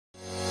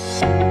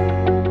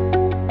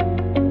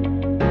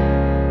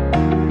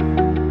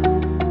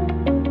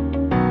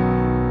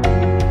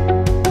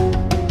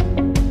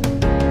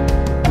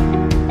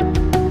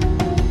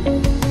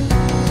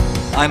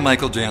I'm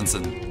Michael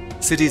Jansen,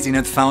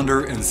 Cityzenith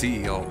founder and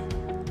CEO.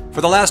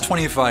 For the last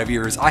 25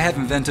 years, I have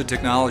invented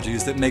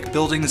technologies that make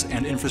buildings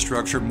and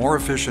infrastructure more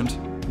efficient,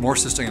 more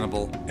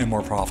sustainable, and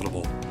more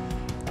profitable.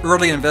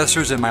 Early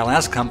investors in my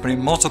last company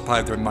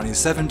multiplied their money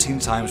 17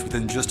 times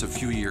within just a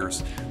few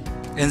years.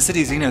 And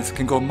Cityzenith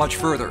can go much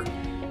further.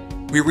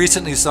 We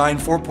recently signed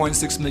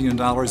 $4.6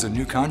 million in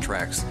new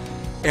contracts,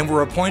 and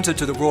were appointed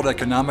to the World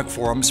Economic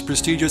Forum's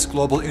prestigious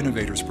Global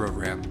Innovators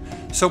Program.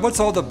 So what's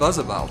all the buzz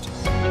about?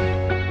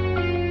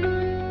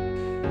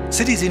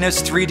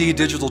 Cityzenith's 3D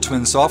digital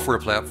twin software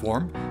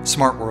platform,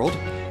 SmartWorld,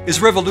 is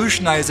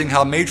revolutionizing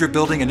how major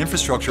building and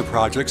infrastructure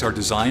projects are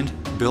designed,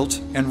 built,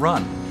 and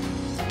run.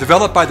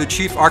 Developed by the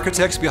chief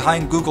architects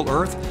behind Google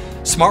Earth,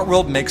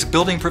 SmartWorld makes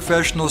building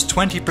professionals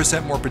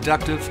 20% more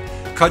productive,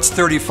 cuts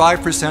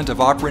 35%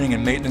 of operating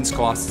and maintenance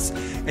costs,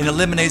 and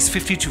eliminates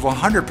 50 to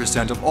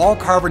 100% of all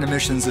carbon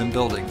emissions in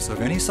buildings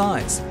of any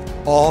size,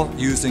 all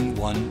using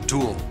one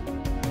tool.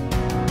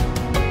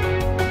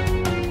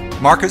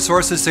 Market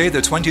sources say the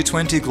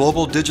 2020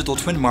 global digital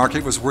twin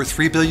market was worth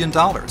 $3 billion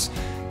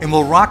and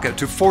will rocket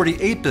to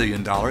 $48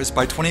 billion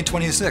by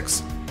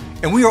 2026.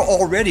 And we are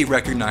already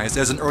recognized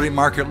as an early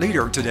market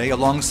leader today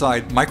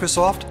alongside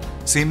Microsoft,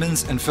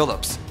 Siemens, and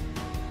Philips.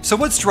 So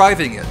what's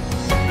driving it?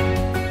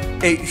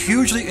 A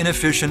hugely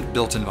inefficient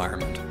built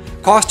environment,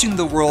 costing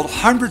the world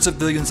hundreds of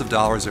billions of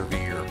dollars every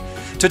year.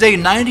 Today,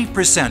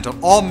 90%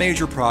 of all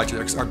major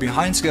projects are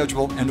behind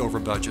schedule and over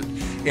budget,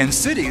 and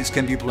cities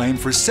can be blamed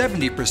for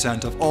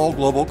 70% of all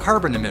global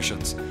carbon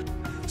emissions.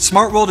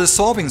 SmartWorld is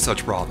solving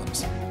such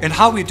problems, and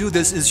how we do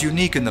this is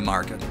unique in the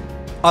market.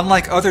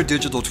 Unlike other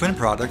digital twin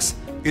products,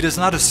 it is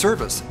not a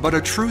service, but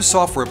a true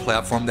software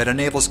platform that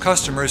enables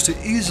customers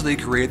to easily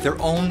create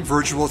their own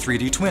virtual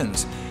 3D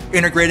twins,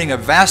 integrating a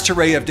vast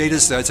array of data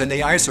sets and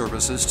AI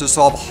services to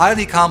solve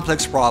highly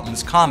complex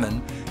problems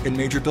common in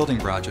major building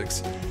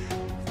projects.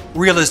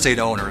 Real estate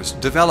owners,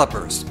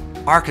 developers,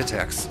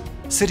 architects,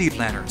 city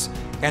planners,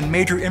 and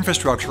major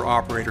infrastructure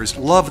operators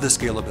love the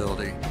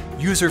scalability,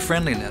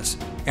 user-friendliness,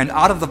 and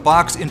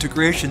out-of-the-box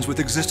integrations with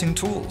existing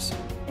tools.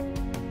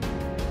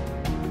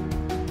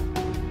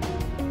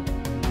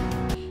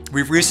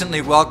 We've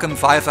recently welcomed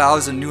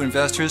 5,000 new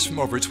investors from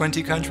over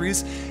 20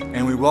 countries,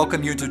 and we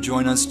welcome you to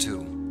join us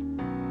too.